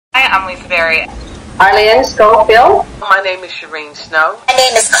I'm Lisa Berry. Arlene Schofield. My name is Shireen Snow. My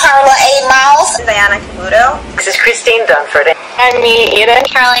name is Carla A. Miles. Diana Camuto. This is Christine Dunford. I'm me, Ida.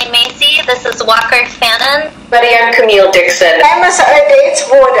 Caroline Macy. This is Walker Fannin. Maria Camille Dixon. I'm Sarah Dates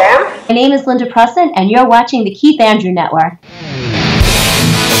Wardam. My name is Linda Preston, and you're watching the Keith Andrew Network.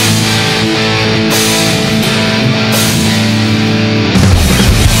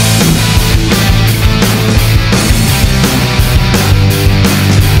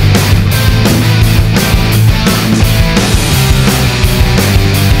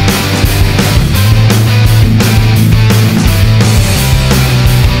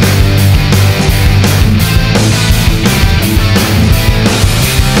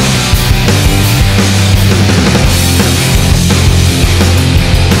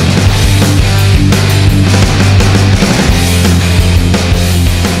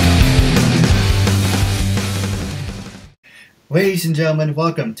 Ladies and gentlemen,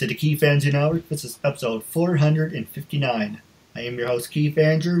 welcome to the Keith Andrew Network. This is episode 459. I am your host, Keith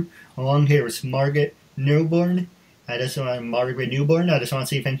Andrew. Along here is Margaret Newborn. Margaret Newborn. I just want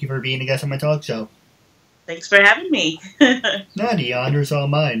to say thank you for being a guest on my talk show. Thanks for having me. No, the honor is all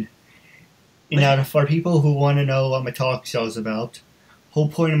mine. Now, for people who want to know what my talk show is about, the whole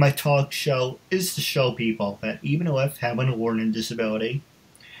point of my talk show is to show people that even with having a learning disability,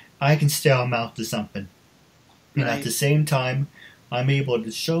 I can still amount to something. And at the same time, I'm able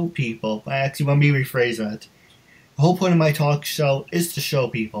to show people, actually let me rephrase that. The whole point of my talk show is to show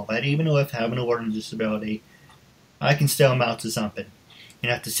people that even with having a learning disability, I can still amount to something. And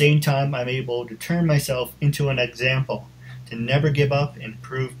at the same time, I'm able to turn myself into an example, to never give up and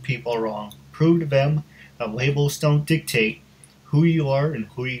prove people wrong. Prove to them that labels don't dictate who you are and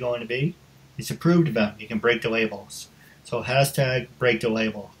who you're going to be. It's to prove to them you can break the labels. So hashtag break the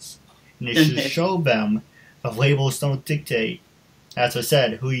labels. And it's to show them of labels don't dictate, as I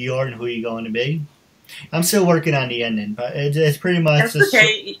said, who you are and who you're going to be. I'm still working on the ending, but it's pretty much That's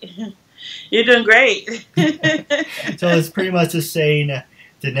okay. You're doing great. So it's pretty much just saying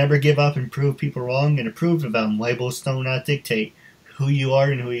to never give up and prove people wrong and to prove to them labels do not dictate who you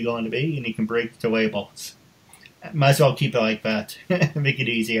are and who you're going to be, and you can break the labels. Might as well keep it like that. Make it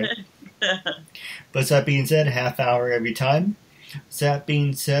easier. But that being said, a half hour every time. That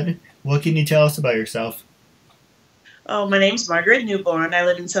being said, what can you tell us about yourself? Oh, my name's Margaret Newborn. I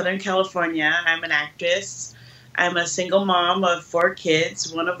live in Southern California. I'm an actress. I'm a single mom of 4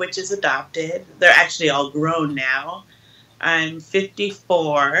 kids, one of which is adopted. They're actually all grown now. I'm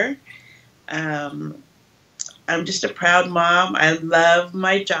 54. I'm just a proud mom. I love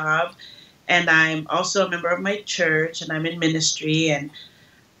my job. And I'm also a member of my church, and I'm in ministry, and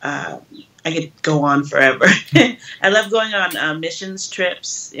I could go on forever. I love going on missions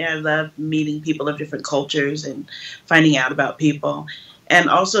trips. Yeah, I love meeting people of different cultures and finding out about people. And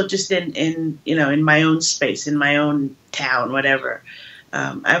also just in my own space, in my own town, whatever.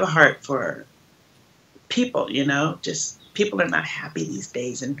 I have a heart for people, just people are not happy these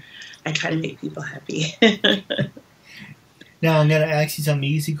days, and I try to make people happy. Now I'm going to ask you some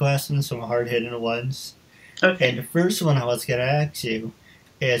easy questions, some hard-hitting ones. Okay. And the first one I was going to ask you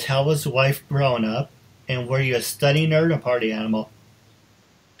is, how was life growing up, and were you a study nerd or party animal?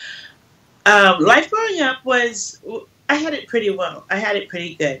 Life growing up was, I had it pretty well. I had it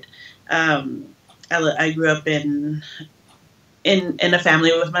pretty good. I grew up in a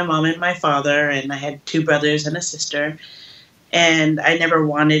family with my mom and my father, and I had 2 brothers and a sister, and I never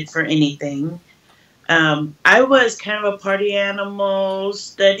wanted for anything. I was kind of a party animal,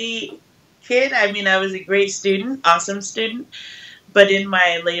 study kid. I mean, I was a great student, awesome student. But in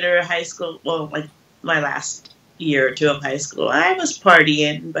my later high school, well, like my last year or 2 of high school, I was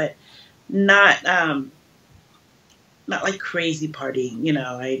partying, but not like crazy partying.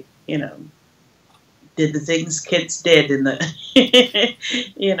 I did the things kids did in the,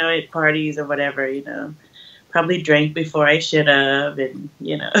 at parties or whatever. Probably drank before I should have, and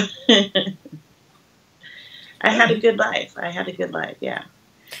I had a good life. Yeah.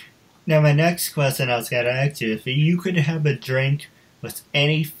 Now, my next question I was going to ask you, if you could have a drink with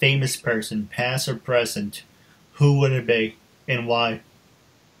any famous person, past or present, who would it be and why?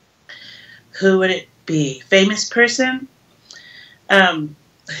 Who would it be? Famous person? I'd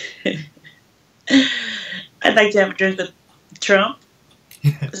like to have a drink with Trump,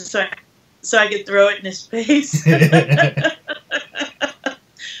 so I could throw it in his face.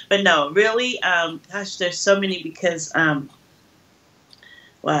 But no, really, gosh, there's so many because,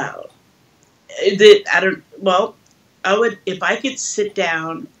 wow. I would, if I could sit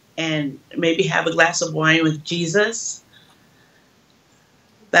down and maybe have a glass of wine with Jesus,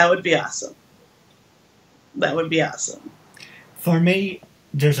 that would be awesome. That would be awesome. For me,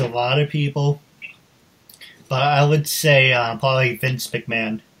 there's a lot of people, but I would say probably Vince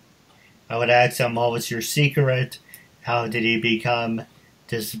McMahon. I would ask him, what was your secret? How did he become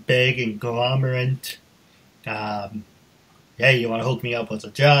this big conglomerate? Hey, you want to hook me up with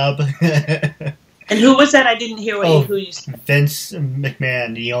a job? And who was that? I didn't hear who you said. Vince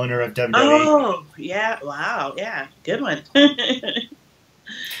McMahon, the owner of WWE. Oh, yeah. Wow. Yeah. Good one. Good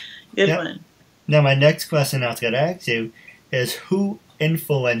one. Now, my next question I was going to ask you is, who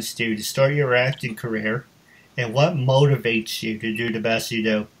influenced you to start your acting career, and what motivates you to do the best you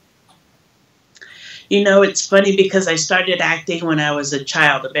do? You know, it's funny because I started acting when I was a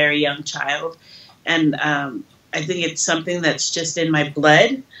child, a very young child. And I think it's something that's just in my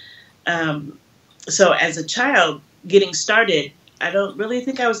blood. So as a child, getting started, I don't really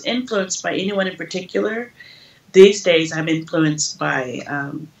think I was influenced by anyone in particular. These days, I'm influenced by,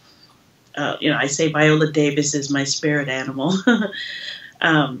 I say Viola Davis is my spirit animal.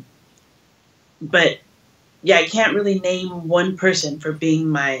 But, yeah, I can't really name one person for being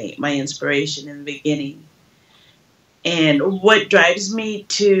my inspiration in the beginning. And what drives me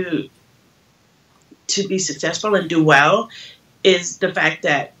to be successful and do well is the fact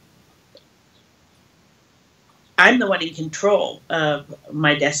that I'm the one in control of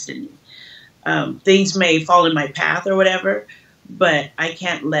my destiny. Things may fall in my path or whatever, but I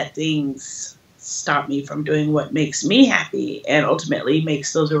can't let things stop me from doing what makes me happy and ultimately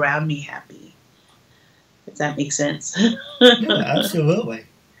makes those around me happy. If that makes sense. Yeah, absolutely.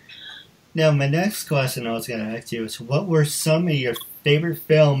 Now, my next question I was going to ask you is, what were some of your favorite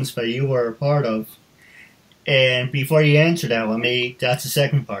films that you were a part of? And before you answer that, that's the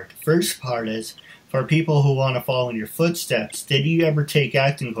second part. The first part is, for people who want to follow in your footsteps, did you ever take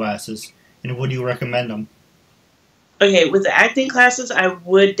acting classes, and would you recommend them? Okay, with the acting classes, I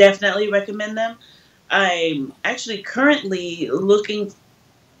would definitely recommend them. I'm actually currently looking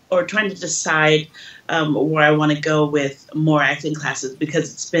or trying to decide where I want to go with more acting classes,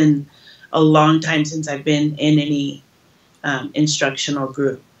 because it's been a long time since I've been in any instructional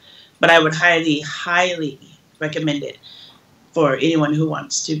group. But I would highly, highly recommend it for anyone who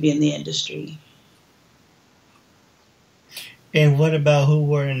wants to be in the industry. And what about who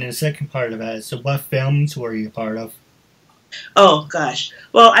were in the second part of that? So what films were you a part of? Oh gosh.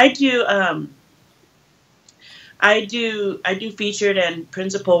 Well, I do featured and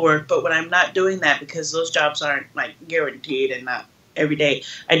principal work, but when I'm not doing that, because those jobs aren't like guaranteed and not every day,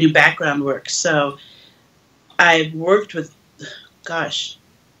 I do background work. So I've worked with, gosh,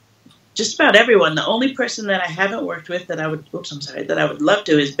 just about everyone. The only person that I haven't worked with that I would love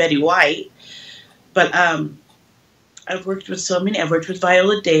to is Betty White. But I've worked with so many. I've worked with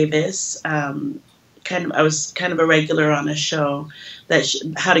Viola Davis. I was kind of a regular on a show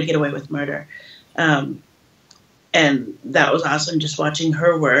How to Get Away with Murder. And that was awesome, just watching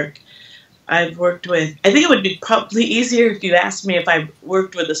her work. I've worked with, I think it would be probably easier if you asked me if I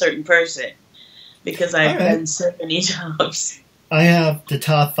worked with a certain person, because I've done so many jobs. I have the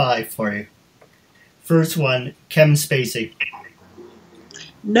top 5 for you. First one, Kevin Spacey.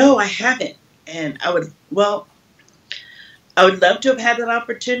 No, I haven't. And I would love to have had that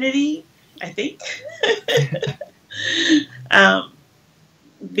opportunity, I think.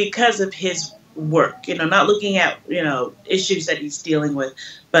 Because of his work, not looking at, issues that he's dealing with,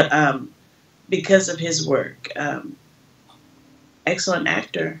 but because of his work. Excellent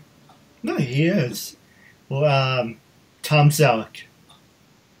actor. No, he is. Well, Tom Selleck.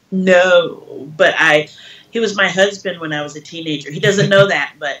 No, but he was my husband when I was a teenager. He doesn't know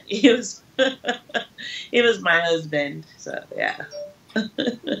that, but he was my husband. So yeah.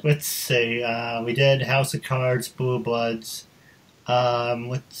 Let's see. We did House of Cards, Blue Bloods.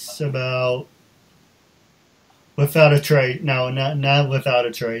 What's about Without a Trace? No, not Without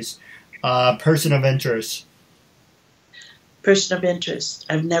a Trace. Person of Interest. Person of Interest.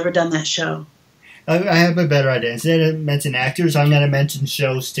 I've never done that show. I have a better idea. Instead of mentioning actors, I'm going to mention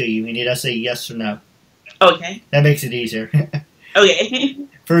shows to you. You need to say yes or no. Okay. That makes it easier. Okay.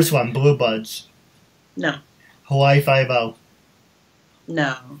 First one, Blue Bloods. No. Hawaii Five-0.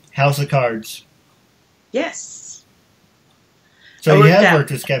 No. House of Cards. Yes. So you have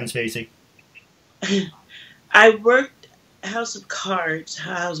worked with Kevin Spacey. I worked House of Cards.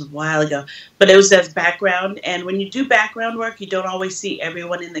 That was a while ago. But it was as background. And when you do background work, you don't always see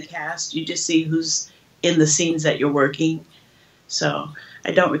everyone in the cast. You just see who's in the scenes that you're working. So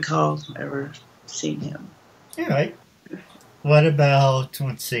I don't recall ever seeing him. All right. What about,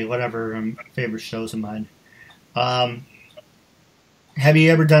 let's see, whatever favorite shows of mine. Have you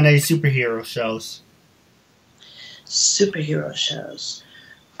ever done any superhero shows? Superhero shows.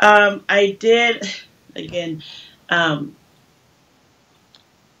 I did, again,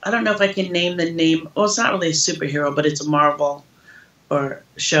 I don't know if I can name the name. Well, it's not really a superhero, but it's a Marvel or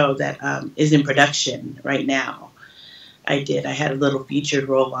show that is in production right now. I had a little featured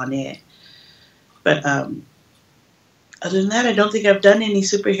role on it. But other than that, I don't think I've done any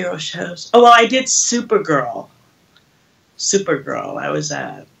superhero shows. Oh, well, I did Supergirl. I was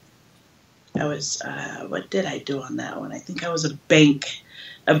what did I do on that one? I think I was a bank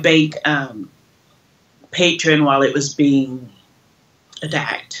patron while it was being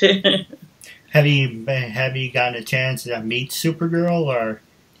attacked. Have you gotten a chance to meet Supergirl or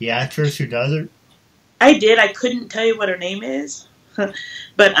the actress who does it? I did. I couldn't tell you what her name is, but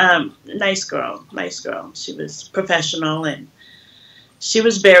nice girl. She was professional, and she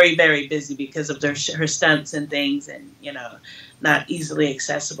was very, very busy because of her stunts and things, and not easily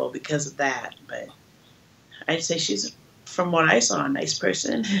accessible because of that. But I'd say she's, from what I saw, a nice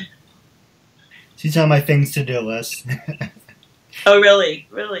person. She's on my things to do list. Oh, really?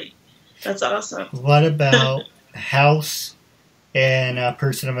 Really? That's awesome. What about House and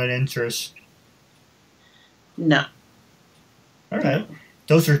Person of an Interest? No. All right.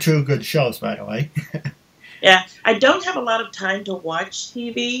 Those are two good shows, by the way. Yeah, I don't have a lot of time to watch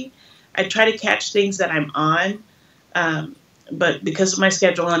TV. I try to catch things that I'm on, but because of my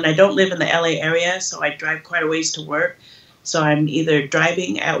schedule, and I don't live in the LA area, so I drive quite a ways to work. So I'm either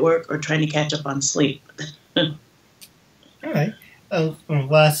driving at work or trying to catch up on sleep. All right.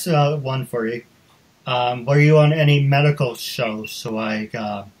 Last one for you. Were you on any medical shows, like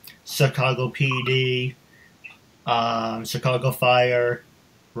Chicago PD, Chicago Fire,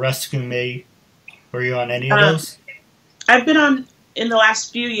 Rescue Me? Were you on any of those? I've been on, in the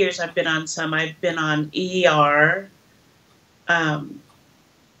last few years, I've been on some. I've been on ER.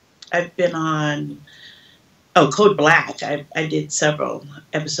 I've been on, Code Black. I did several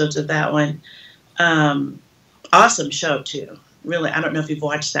episodes of that one. Awesome show, too. Really, I don't know if you've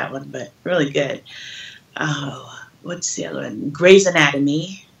watched that one, but really good. What's the other one? Grey's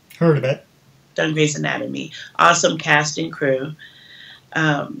Anatomy. Heard of it. Done Grey's Anatomy. Awesome cast and crew.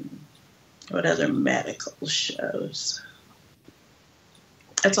 What other medical shows?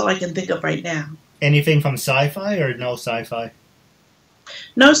 That's all I can think of right now. Anything from sci-fi or no sci-fi?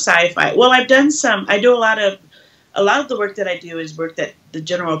 No sci-fi. Well, I've done some. I do a lot of the work that I do is work that the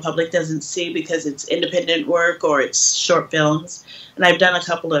general public doesn't see because it's independent work or it's short films. And I've done a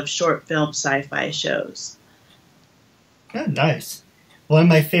couple of short film sci-fi shows. Oh, nice. One of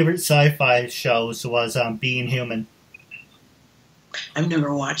my favorite sci-fi shows was Being Human. I've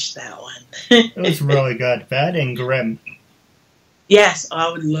never watched that one. It was really good. Bad and grim. Yes,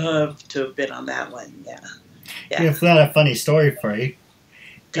 I would love to have been on that one. Yeah. I've got a funny story for you.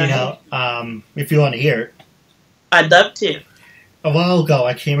 Go ahead. If you want to hear it. I'd love to. A while ago,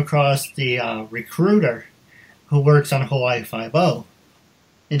 I came across the recruiter who works on Hawaii Five-0.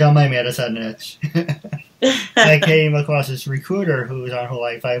 You don't mind me, I just had an itch. I came across this recruiter who was on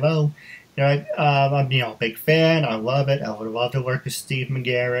Hawaii Five-0. I'm a big fan. I love it. I would love to work with Steve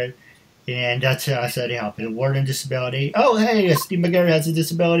McGarrett. And that's I said, the learning disability. Oh, hey, Steve McGarrett has a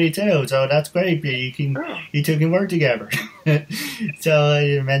disability too, so that's great. You two can work together. So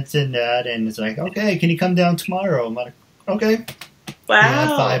I mentioned that, and it's like, okay, can you come down tomorrow? I'm like, okay.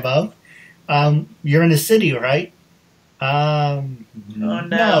 Wow. 5-0. You're in the city, right? Oh,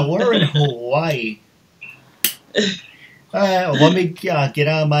 no, we're in Hawaii. Let me get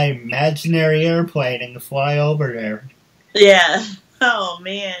on my imaginary airplane and fly over there. Yeah. Oh,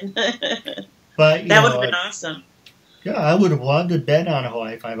 man. But that would have been awesome. Yeah, I would have loved to have been on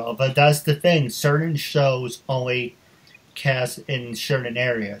Hawaii Five-0, but that's the thing. Certain shows only cast in certain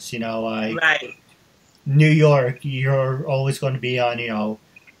areas. Right. New York, you're always going to be on,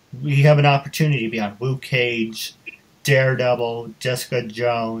 you have an opportunity to be on Luke Cage, Daredevil, Jessica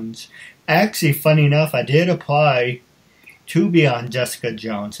Jones. Actually, funny enough, I did apply to be on Jessica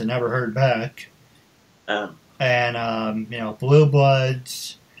Jones. I never heard back. Oh. And, Blue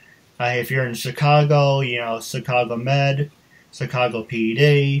Bloods. If you're in Chicago, Chicago Med, Chicago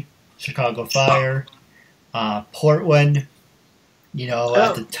PD, Chicago Fire, Portland.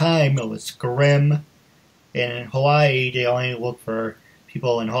 At the time, it was grim. And in Hawaii, they only look for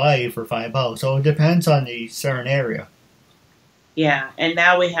people in Hawaii for 5-0. So it depends on the certain area. Yeah, and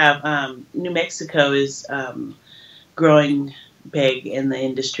now we have New Mexico is growing big in the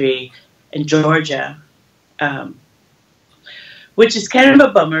industry, and Georgia, which is kind of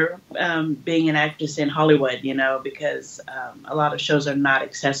a bummer, being an actress in Hollywood, because a lot of shows are not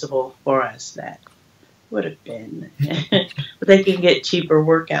accessible for us that would have been. But they can get cheaper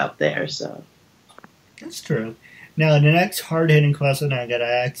work out there, so. That's true. Now, the next hard-hitting question I gotta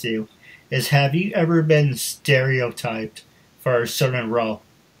ask you is, have you ever been stereotyped for a certain role?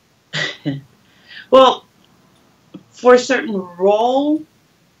 Well, for a certain role,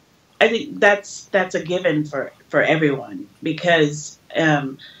 I think that's a given for everyone, because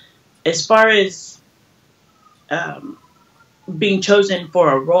as far as being chosen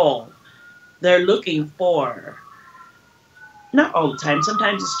for a role, they're looking for, not all the time,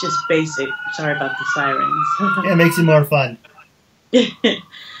 sometimes it's just basic. Sorry about the sirens. Yeah, it makes it more fun.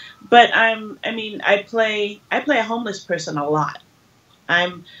 But I play a homeless person a lot.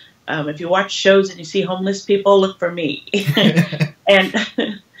 If you watch shows and you see homeless people, look for me. And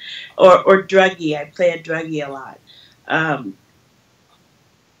or druggie. I play a druggie a lot. And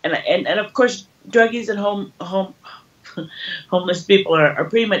of course, druggies and homeless people are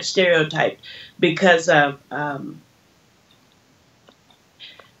pretty much stereotyped because of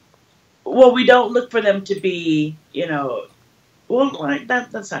we don't look for them to be, that's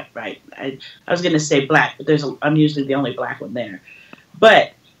not right. I was going to say black, but I'm usually the only black one there.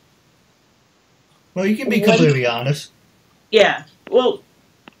 But well, you can be completely honest. Yeah. Well,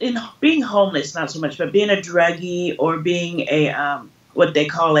 in being homeless, not so much, but being a druggie or being a what they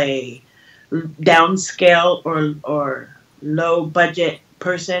call a downscale or low budget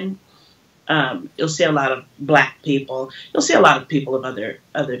person, you'll see a lot of black people. You'll see a lot of people of other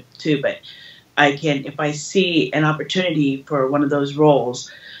too. But if I see an opportunity for one of those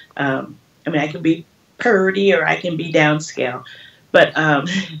roles, I can be purdy or I can be downscale, but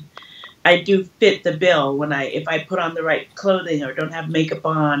I do fit the bill if I put on the right clothing or don't have makeup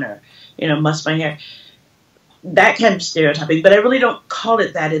on or, muss my hair. That kind of stereotyping, but I really don't call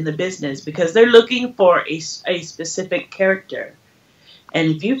it that in the business because they're looking for a specific character.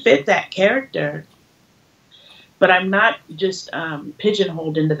 And if you fit that character, but I'm not just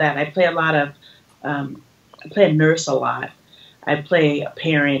pigeonholed into that. I play I play a nurse a lot. I play a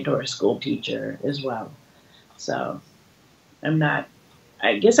parent or a school teacher as well. So I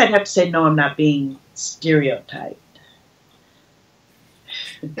guess I'd have to say no, I'm not being stereotyped.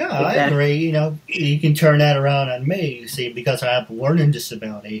 Yeah, I agree. You can turn that around on me, you see, because I have a learning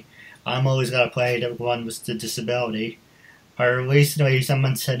disability. I'm always going to play the one with the disability. Or recently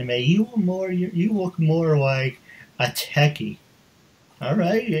someone said to me, you look more like a techie. All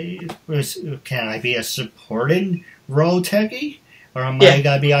right. Can I be a supporting role techie? Or am I going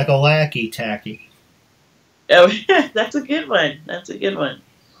to be like a lackey techie? Oh, that's a good one. That's a good one.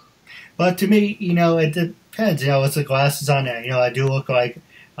 But to me, it depends. With the glasses on there, I do look like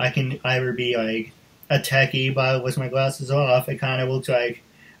I can either be like a techie, but with my glasses off, it kind of looks like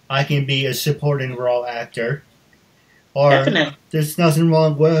I can be a supporting role actor. Or Definitely. There's nothing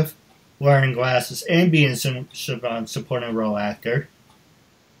wrong with wearing glasses and being a supporting role actor.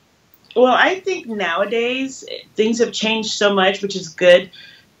 Well, I think nowadays things have changed so much, which is good,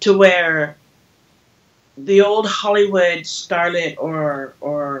 to where the old Hollywood starlet or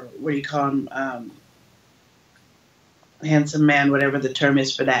what do you call him, handsome man, whatever the term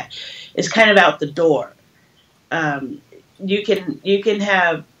is for that, is kind of out the door. You can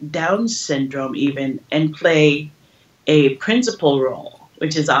have Down syndrome even and play a principal role,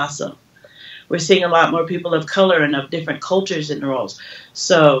 which is awesome. We're seeing a lot more people of color and of different cultures in the roles.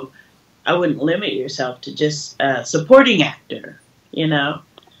 So I wouldn't limit yourself to just supporting actor, You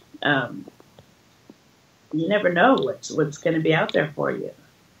never know what's going to be out there for you.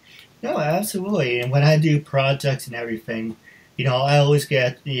 No, absolutely. And when I do projects and everything, I always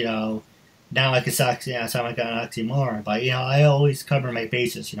get, now I can sound like an oxymoron, but, I always cover my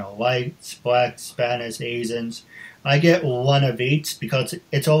bases, whites, blacks, Spanish, Asians. I get one of each because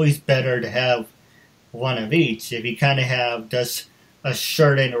it's always better to have one of each. If you kind of have just a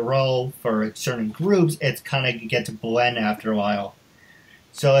certain role for certain groups, it's kind of get to blend after a while.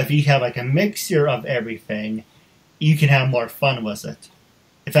 So if you have like a mixture of everything, you can have more fun with it.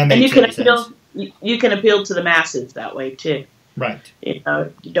 If that makes sense. You can appeal to the masses that way too. Right. You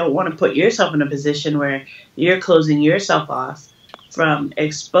don't want to put yourself in a position where you're closing yourself off from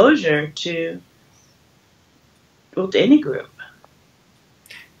exposure to any group.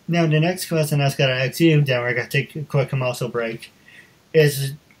 Now the next question I was going to ask you, then we're going to take a quick commercial break,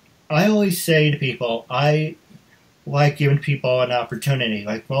 is I always say to people, I like giving people an opportunity.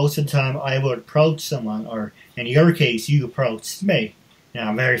 Like most of the time I would approach someone, or in your case you approached me. And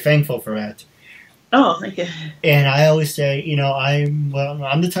I'm very thankful for that. Oh, thank you. And I always say, I'm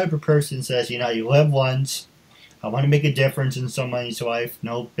the type of person that says, you live once. I want to make a difference in somebody's life.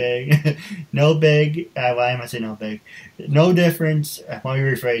 No big, no big. Why am I saying no big? No difference. Let me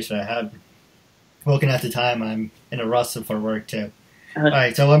rephrase that. Looking at the time, I'm in a rush for work too. All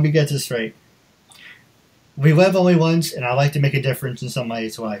right, so let me get this straight. We live only once, and I like to make a difference in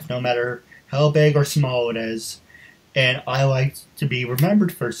somebody's life, no matter how big or small it is. And I like to be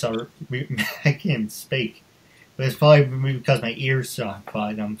remembered for some. I can't speak, but it's probably because my ears suck,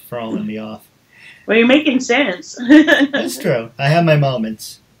 but I'm throwing me off. Well, you're making sense. That's true. I have my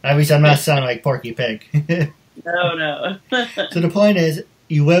moments. At least I'm not sounding like Porky Pig. No. So the point is,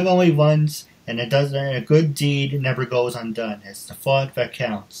 you live only once, and a good deed never goes undone. It's the thought that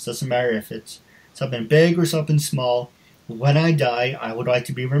counts. Doesn't matter if it's something big or something small. When I die, I would like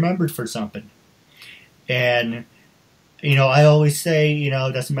to be remembered for something. And, I always say, it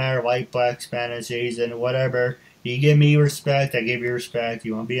doesn't matter, white, black, Spanish, Asian, whatever. You give me respect, I give you respect.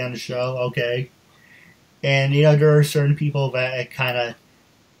 You want to be on the show? Okay. And, there are certain people that it kind of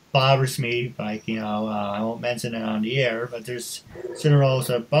bothers me, like, I won't mention it on the air, but there's certain roles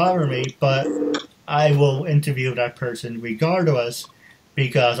that bother me, but I will interview that person regardless,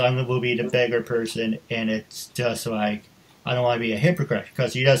 because I will be the bigger person, and it's just like, I don't want to be a hypocrite,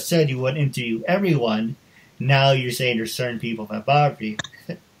 because you just said you wouldn't interview everyone, now you're saying there's certain people that bother you.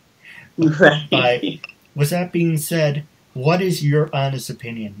 Right. But with that being said, what is your honest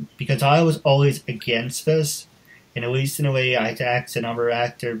opinion? Because I was always against this, and at least in a way, I asked another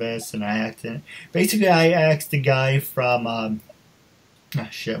actor this, and I asked the guy from,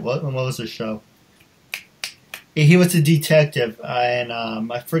 what was the show? He was a detective, and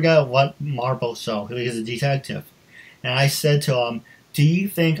I forgot what Marvel show. He was a detective. And I said to him, do you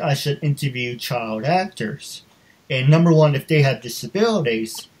think I should interview child actors? And number one, if they have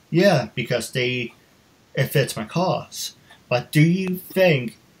disabilities, yeah, because it fits my cause. But do you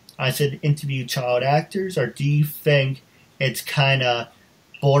think I should interview child actors, or do you think it's kind of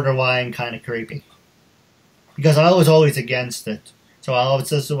borderline, kind of creepy? Because I was always against it. So I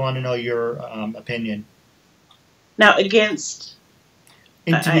just want to know your opinion. Now, against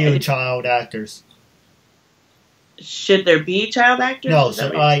interviewing child actors. Should there be child actors? No,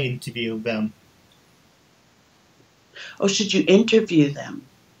 should I interview them? Oh, should you interview them?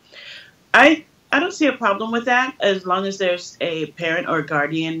 I don't see a problem with that, as long as there's a parent or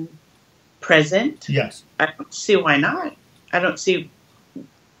guardian present. Yes. I don't see why not. I don't see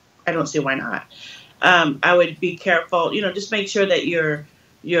why not. I would be careful, just make sure that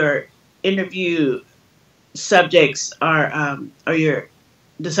your interview subjects are, or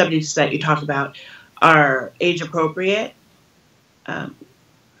the subjects that you talk about are age appropriate.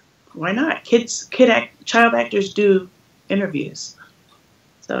 Why not? Child actors do interviews.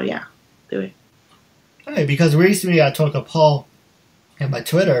 So yeah, do it. Right, because recently I took a poll in my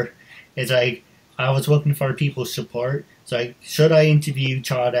Twitter. It's like, I was looking for people's support. It's like, should I interview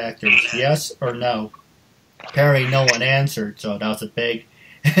child actors? Yes or no? Apparently no one answered, so that was a big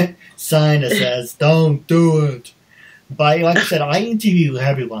sign that says, don't do it. But like I said, I interview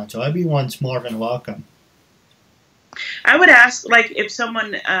everyone, so everyone's more than welcome. I would ask, like, if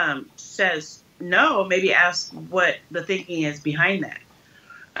someone says no, maybe ask what the thinking is behind that.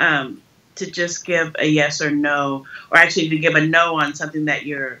 To just give a yes or no, or actually to give a no on something that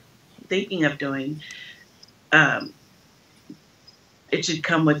you're thinking of doing, it should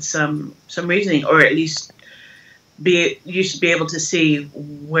come with some reasoning, or at least you should be able to see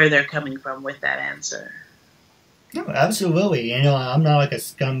where they're coming from with that answer. No, absolutely. I'm not like a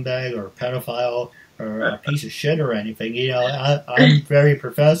scumbag or a pedophile or a piece of shit or anything. I'm very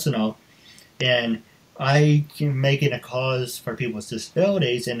professional, and I can make it a cause for people's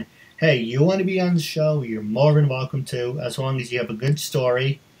disabilities. And hey, you want to be on the show, you're more than welcome to, as long as you have a good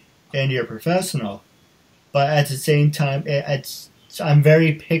story and you're professional. But at the same time, I'm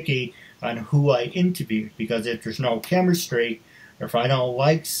very picky on who I interview, because if there's no chemistry, or if I don't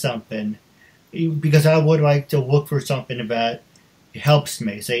like something, because I would like to look for something that helps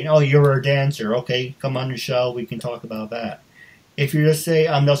me. Saying, oh, you're a dancer, okay, come on the show, we can talk about that. If you just say,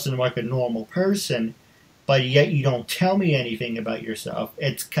 I'm just like a normal person, but yet you don't tell me anything about yourself,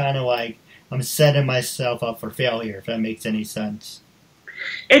 it's kind of like I'm setting myself up for failure, if that makes any sense.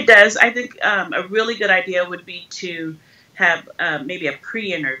 It does. I think a really good idea would be to have maybe a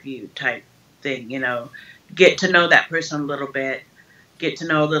pre-interview type thing, get to know that person a little bit, get to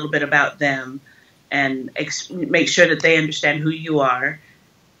know a little bit about them, and make sure that they understand who you are,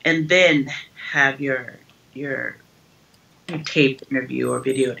 and then have your taped interview or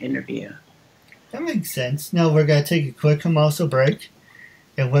video interview. That makes sense. Now we're going to take a quick commercial break,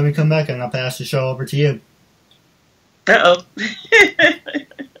 and when we come back, I'm going to pass the show over to you. Uh-oh.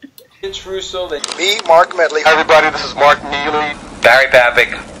 It's Russo. Me, Mark Medley. Hi, everybody, this is Mark Neely. Barry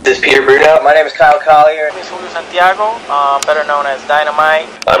Papick. This is Peter Bruno. My name is Kyle Collier. This is Julio Santiago, better known as Dynamite.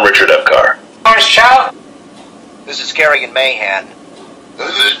 I'm Richard Epcar. Orange Chow. This is Kerrigan Mahan.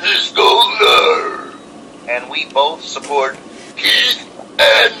 This is Goldner. And we both support Keith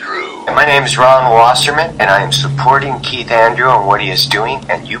Andrew. My name is Ron Wasserman, and I am supporting Keith Andrew on what he is doing,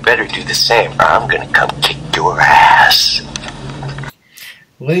 and you better do the same, or I'm gonna come kick your ass.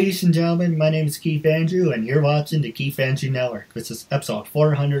 Ladies and gentlemen, my name is Keith Andrew, and you're watching the Keith Andrew Network. This is episode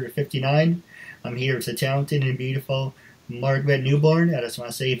 459. I'm here with the talented and beautiful Margaret Newborn. I just want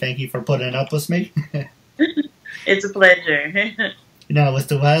to say thank you for putting up with me. It's a pleasure. Now, with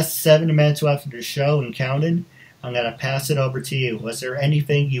the last 7 minutes left of the show and counting, I'm going to pass it over to you. Was there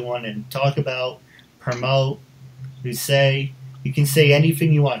anything you want to talk about, promote, you say? You can say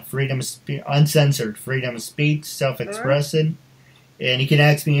anything you want. Freedom of uncensored, freedom of speech, self-expressing. And you can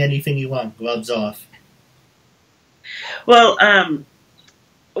ask me anything you want. Gloves off. Well,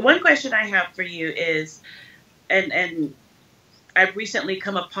 one question I have for you is, and I've recently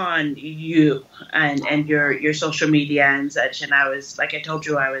come upon you and your social media and such, and I was, like I told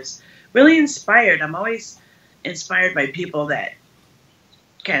you, I was really inspired. I'm always inspired by people that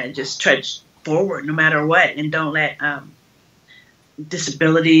kind of just trudge forward no matter what and don't let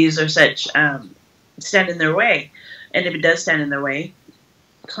disabilities or such stand in their way. And if it does stand in their way,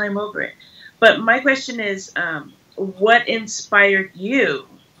 climb over it. But my question is, what inspired you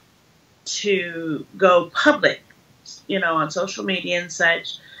to go public, on social media and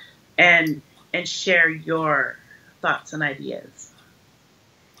such, and share your thoughts and ideas?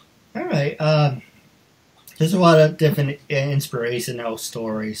 All right. There's a lot of different inspirational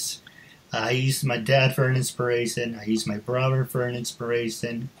stories. I used my dad for an inspiration. I used my brother for an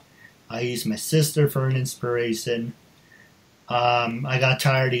inspiration. I used my sister for an inspiration. I got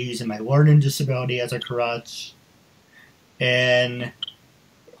tired of using my learning disability as a crutch. And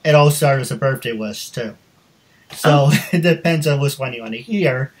it all started as a birthday wish, too. So it depends on which one you want to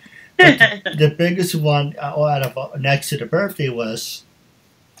hear. But the biggest one out of next to the birthday wish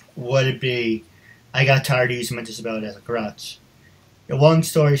would be, I got tired of using my disability as a crutch. Long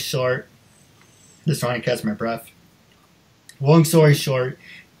story short, just trying to catch my breath. Long story short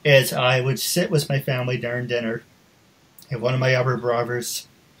is I would sit with my family during dinner, and one of my other brothers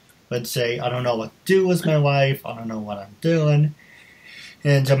would say, I don't know what to do with my life, I don't know what I'm doing.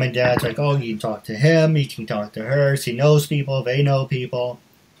 And so my dad's like, oh, you can talk to him, you can talk to her, he knows people, they know people.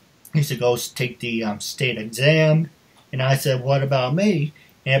 He used to go take the state exam, and I said, what about me?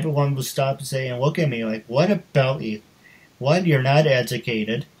 And everyone would stop and say, and look at me like, what about you? One, you're not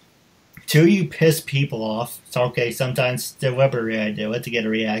educated. Two, you piss people off. It's okay, sometimes deliberately I do it to get a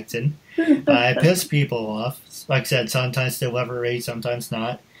reaction. I piss people off. Like I said, sometimes deliberately, sometimes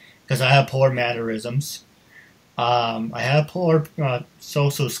not. Because I have poor mannerisms. I have poor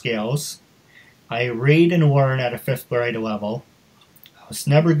social skills. I read and learn at a 5th grade level. I was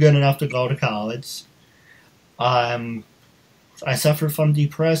never good enough to go to college. I suffered from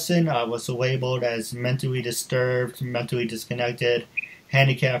depression. I was labeled as mentally disturbed, mentally disconnected,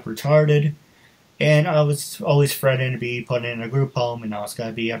 handicapped, retarded. And I was always threatened to be put in a group home, and I was going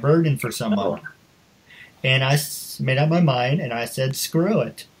to be a burden for someone. And I made up my mind, and I said, screw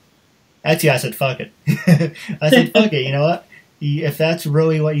it. Actually, I said, fuck it. I said, fuck it, you know what? If that's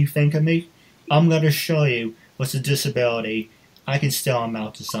really what you think of me, I'm going to show you what's a disability. I can still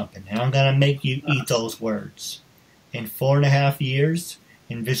amount to something. And I'm going to make you eat those words. In 4.5 years,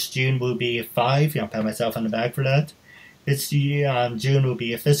 and this June will be 5, I'll pat myself on the back for that. This June will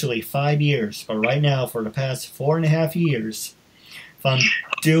be officially 5 years, but right now, for the past 4.5 years, from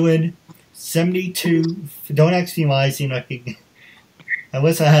doing 72, don't ask me why I seem like I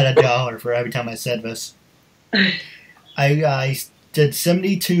wish I had $1 for every time I said this. I did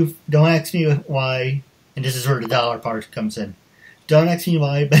 72, don't ask me why, and this is where the dollar part comes in. Don't ask me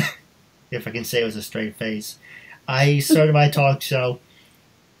why, but if I can say it with a straight face. I started my talk show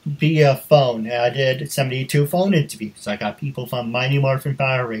via phone, and I did 72 phone interviews. I got people from Mighty Morphin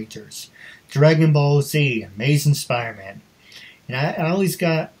Power Rangers, Dragon Ball Z, Amazing Spider-Man. And I always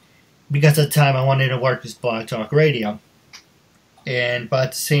got, because at the time I wanted to work with Blog Talk Radio. But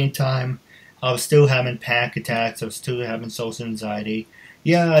at the same time, I was still having panic attacks, I was still having social anxiety.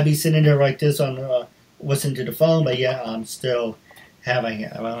 Yeah, I'd be sitting there like this on listening to the phone, but yeah, I'm still having,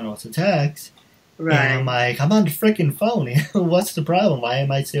 I don't know, attacks. Right. And I'm like, I'm on the freaking phone. What's the problem? Why am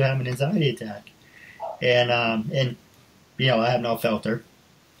I still having an anxiety attack? And I have no filter.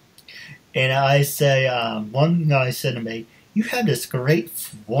 And I say, one guy said to me, you have this great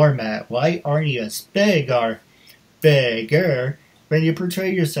format. Why aren't you as big or bigger when you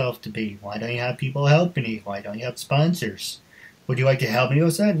portray yourself to be? Why don't you have people helping you? Why don't you have sponsors? Would you like to help me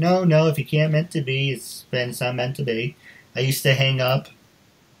with that? No, if you can't meant to be, it's not meant to be. I used to hang up.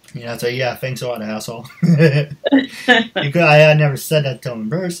 I'd say, yeah, thanks a lot, asshole. Because I had never said that to him in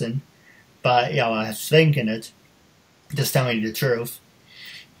person, but, I was thinking it, just telling you the truth.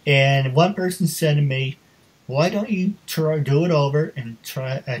 And one person said to me, why don't you do it over and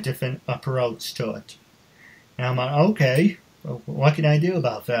try a different approach to it? And I'm like, okay, well, what can I do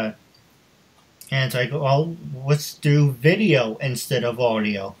about that? And it's like, well, let's do video instead of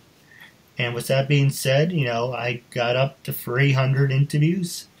audio. And with that being said, I got up to 300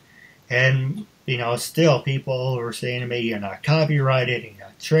 interviews. And, still people were saying to me, you're not copyrighted, you're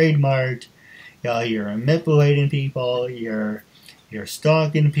not trademarked, you're manipulating people, you're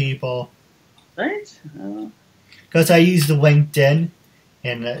stalking people. What? Because I use the LinkedIn,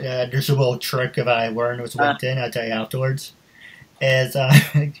 and there's a little trick if I learn with LinkedIn, I'll tell you afterwards, is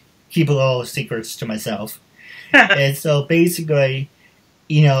keep a little secrets to myself. And so basically,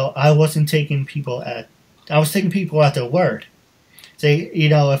 I wasn't taking people at their word. Say,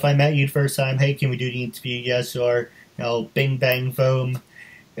 if I met you the first time, hey, can we do the interview? Yes, or, bing, bang, boom.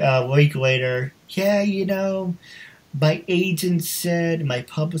 A week later, yeah, my agent said, my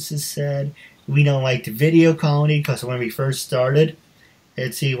publicist said, we don't like the video quality because when we first started,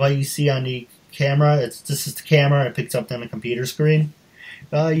 what you see on the camera, this is the camera, it picks up on the computer screen.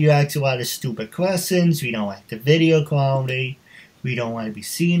 You ask a lot of stupid questions, we don't like the video quality, we don't want to be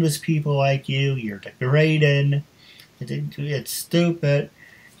seen with people like you, you're degrading, it's stupid.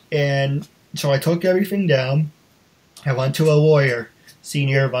 And so I took everything down, I went to a lawyer,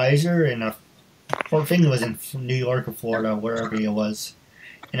 senior advisor, and I think it was in New York or Florida, wherever it was.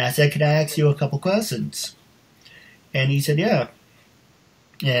 And I said, can I ask you a couple questions? And he said, yeah.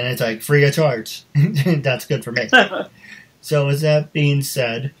 And it's like, free of charge. That's good for me. So with that being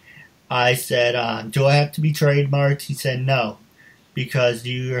said, I said, do I have to be trademarked? He said, no. Because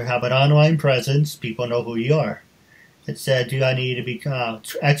you have an online presence, people know who you are. It said, do I need to be,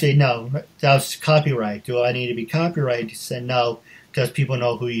 actually, no, that was copyright. Do I need to be copyrighted? He said, no, because people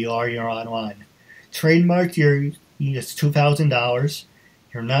know who you are, you're online. Trademark, it's $2,000.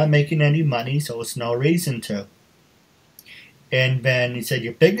 You're not making any money, so it's no reason to. And then he said,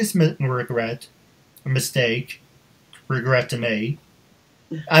 your biggest mistake to me,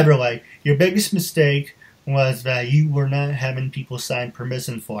 either way, your biggest mistake was that you were not having people sign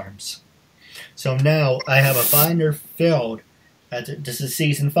permission forms. So now I have a binder filled, this is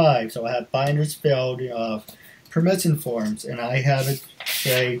season 5, so I have binders filled of permission forms, and I have it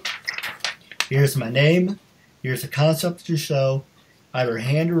say, here's my name, here's the concept of the show, either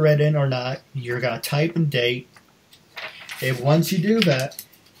handwritten or not, you're going to type and date. And once you do that,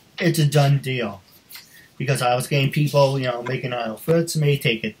 it's a done deal. Because I was getting people, making idle threats to me,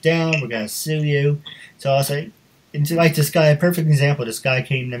 take it down, we're going to sue you. So I was like this guy, a perfect example, this guy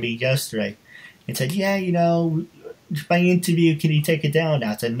came to me yesterday and said, yeah, my interview, can you take it down?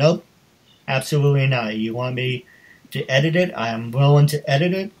 I said, nope, absolutely not. You want me to edit it? I am willing to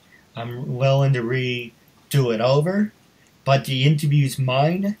edit it. I'm willing to redo it over. But the interview's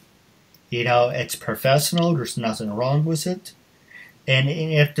mine. It's professional. There's nothing wrong with it. And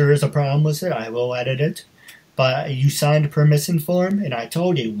if there is a problem with it, I will edit it. But you signed a permission form, and I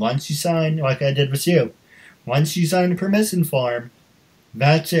told you, once you sign, like I did with you, once you sign the permission form,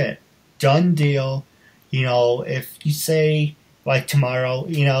 that's it. Done deal. If you say, like tomorrow,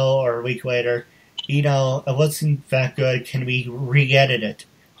 or a week later, it wasn't that good, can we re-edit it?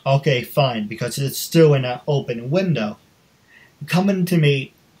 Okay, fine, because it's still in that open window. Coming to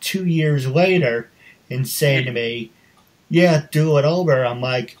me 2 years later and saying to me, yeah, do it over, I'm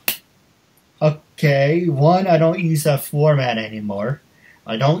like, okay, one, I don't use that format anymore.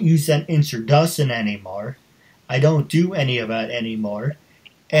 I don't use that introduction anymore. I don't do any of that anymore.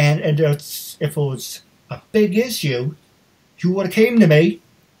 And if it was a big issue, you would have came to me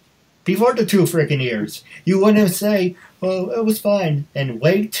before the 2 freaking years. You wouldn't have say, well, it was fine, and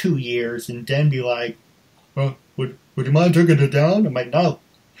wait 2 years and then be like, well, would you mind taking it down? I'm like, no.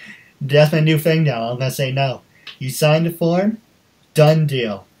 That's my new thing now. I'm going to say no. You signed the form, done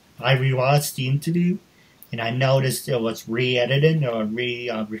deal. I rewatched the interview, and I noticed it was re-edited or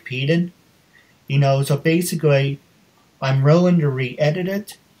repeated. So basically, I'm willing to re-edit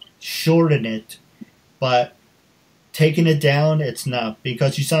it, shorten it, but taking it down, it's not.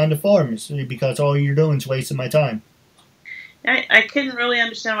 Because you signed the form, because all you're doing is wasting my time. I couldn't really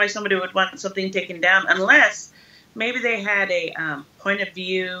understand why somebody would want something taken down unless maybe they had a point of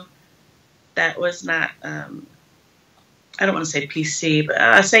view that was not, I don't want to say PC,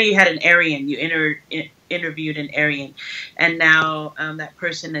 but say you had an Aryan, you interviewed an Aryan, and now that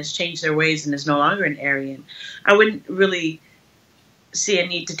person has changed their ways and is no longer an Aryan. I wouldn't really see a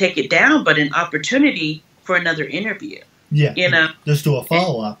need to take it down, but an opportunity for another interview. Yeah, just do a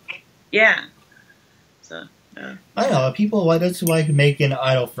follow-up. Yeah. So, I know, people, that's like making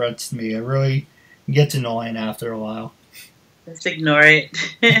idle threats to me. It really gets annoying after a while. Just ignore it.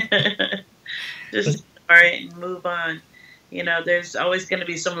 Just ignore it and move on. You know, there's always going to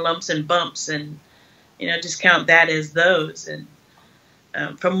be some lumps and bumps, and you know, just count that as those. And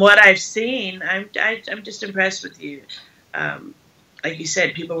from what I've seen, I'm just impressed with you. Like you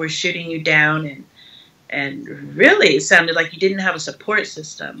said, people were shooting you down, and really it sounded like you didn't have a support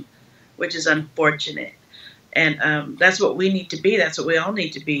system, which is unfortunate. And that's what we need to be. That's what we all need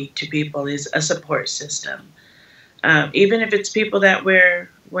to be to people, is a support system. Even if it's people that we're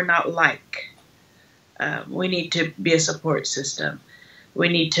not like. We need to be a support system. We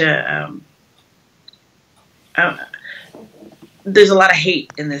need to... there's a lot of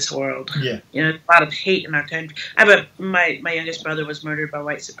hate in this world. Yeah. You know, a lot of hate in our country. My youngest brother was murdered by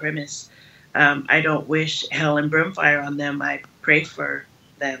white supremacists. I don't wish hell and brimfire on them. I pray for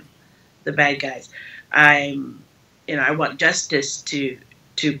them, the bad guys. I want justice to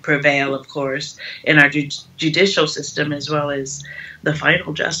prevail, of course, in our judicial system as well as the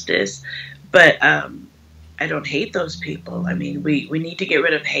final justice. But I don't hate those people. I mean, we need to get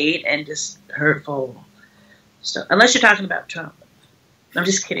rid of hate and just hurtful stuff. Unless you're talking about Trump. I'm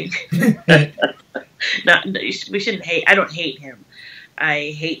just kidding. No, we shouldn't hate. I don't hate him.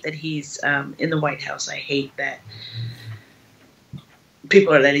 I hate that he's in the White House. I hate that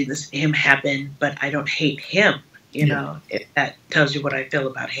people are letting him happen, but I don't hate him. You know, if that tells you what I feel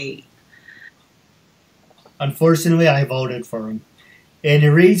about hate. Unfortunately, I voted for him. And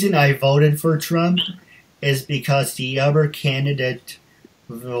the reason I voted for Trump is because the other candidate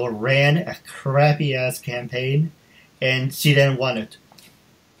ran a crappy-ass campaign, and she didn't want it.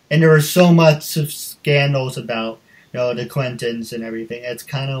 And there were so much of scandals about, you know, the Clintons and everything. It's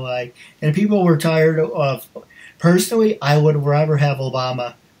kind of like, and people were tired of, personally, I would rather have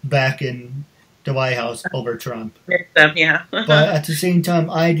Obama back in the White House over Trump. Yeah. But at the same time,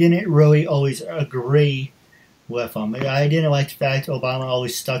 I didn't really always agree with him. I didn't like the fact Obama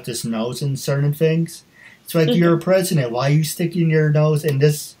always stuck his nose in certain things. It's like, you're a president. Why are you sticking your nose in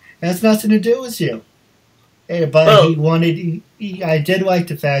this? It has nothing to do with you. But he wanted, I did like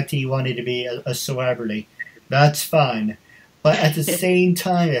the fact he wanted to be a celebrity. That's fine. But at the same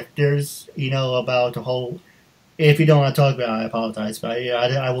time, if there's, you know, about the whole, if you don't want to talk about it, I apologize, but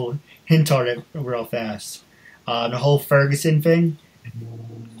I will hint on it real fast. The whole Ferguson thing,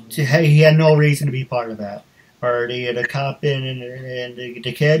 he had no reason to be part of that. Or the cop and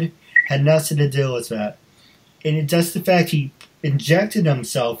the kid had nothing to do with that. And just the fact he injected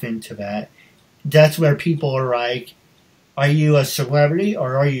himself into that, that's where people are like, are you a celebrity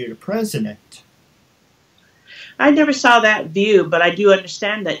or are you the president? I never saw that view, but I do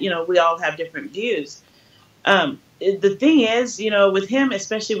understand that, you know, we all have different views. The thing is, you know, with him,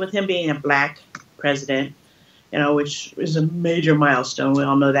 especially with him being a black president, you know, which is a major milestone, we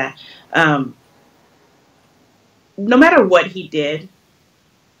all know that. No matter what he did,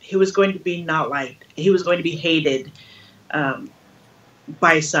 he was going to be not liked. He was going to be hated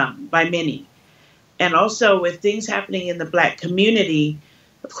by many. And also with things happening in the black community,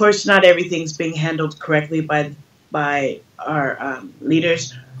 of course, not everything's being handled correctly by our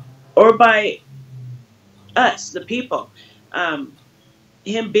leaders or by us, the people.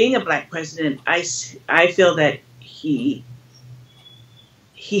 Him being a black president, I feel that he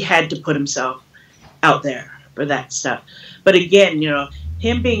had to put himself out there for that stuff. But again, you know,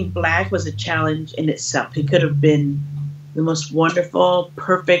 him being black was a challenge in itself. He could have been the most wonderful,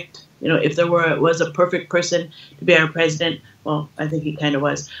 perfect, you know, if there was a perfect person to be our president, well, I think he kind of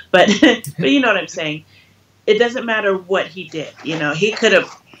was. But, but you know what I'm saying? It doesn't matter what he did. You know, he could have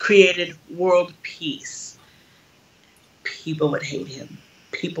created world peace. People would hate him.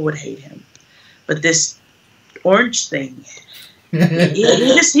 People would hate him. But this orange thing,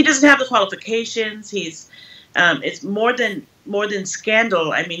 he doesn't have the qualifications. It's more than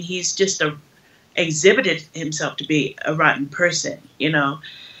scandal. I mean, he's just exhibited himself to be a rotten person, you know,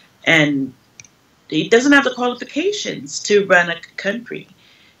 and he doesn't have the qualifications to run a country.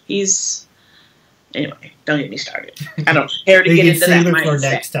 Anyway, don't get me started. I don't care to get into that mindset. For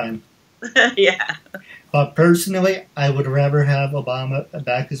next time. Yeah. But personally, I would rather have Obama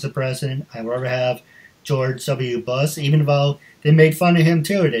back as the president. I'd rather have George W. Bush, even though they made fun of him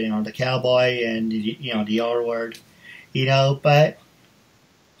too, you know, the cowboy and, you know, the R word, you know, but,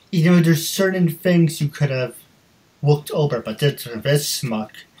 you know, there's certain things you could have looked over, but this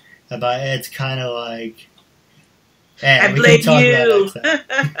smuck about it, it's kind of like, I blame you.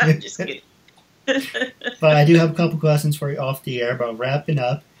 I'm just kidding. But I do have a couple questions for you off the air, but wrapping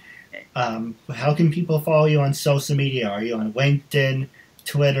up, how can people follow you on social media? Are you on LinkedIn,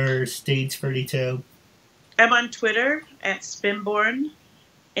 Twitter, States32? I'm on Twitter at Spinborn,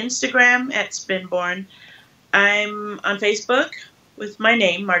 Instagram at Spinborn. I'm on Facebook with my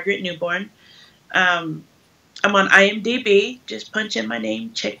name, Margaret Newborn. I'm on IMDb. Just punch in my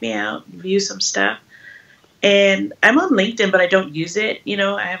name, check me out, view some stuff. And I'm on LinkedIn, but I don't use it. You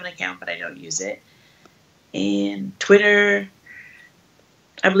know, I have an account, but I don't use it. And Twitter,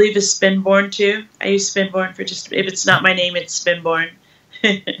 I believe, is Spinborn too. I use Spinborn for just, if it's not my name, it's Spinborn.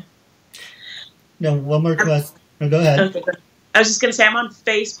 No, one more question. No, go ahead. Okay. I was just going to say I'm on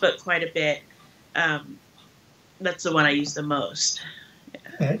Facebook quite a bit. That's the one I use the most.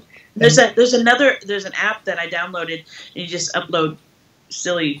 Okay. There's an app that I downloaded, and you just upload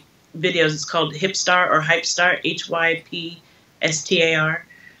silly videos. It's called Hipstar or Hypestar, HYPSTAR.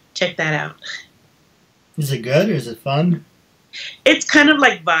 Check that out. Is it good or is it fun? It's kind of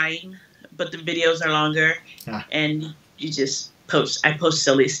like Vine, but the videos are longer, and you just post. I post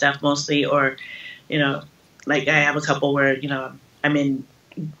silly stuff mostly, or, you know, like I have a couple where, you know, I'm in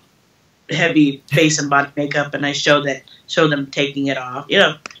heavy face and body makeup, and I show them taking it off. You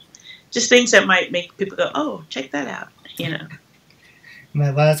know, just things that might make people go, "Oh, check that out." You know. My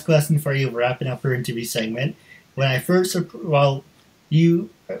last question for you, wrapping up our interview segment. When I first,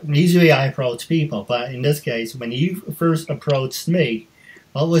 usually I approach people, but in this case, when you first approached me,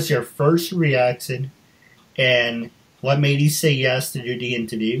 what was your first reaction, and what made you say yes to do the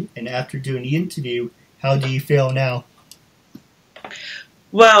interview? And after doing the interview, how do you feel now?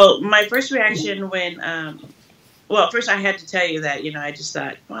 Well, my first reaction when, first I had to tell you that, you know, I just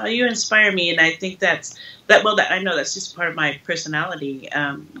thought, well, you inspire me, and I think I know that's just part of my personality.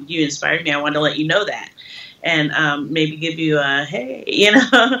 You inspired me. I wanted to let you know that, and maybe give you a hey, you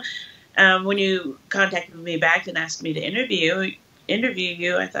know. When you contacted me back and asked me to interview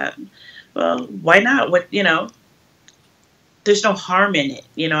you, I thought, well, why not? What, you know, there's no harm in it.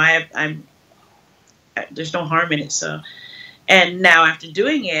 You know, there's no harm in it. So, and now after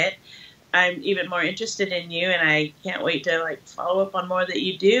doing it, I'm even more interested in you, and I can't wait to like follow up on more that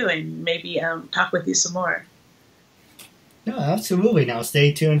you do, and maybe talk with you some more. No, absolutely. Now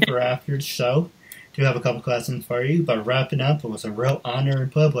stay tuned for after the show. Do have a couple questions for you, but wrapping up, it was a real honor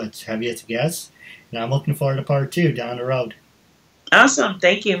and privilege to have you as a guest, and I'm looking forward to part 2 down the road. Awesome.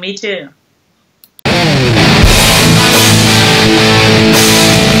 Thank you. Me too.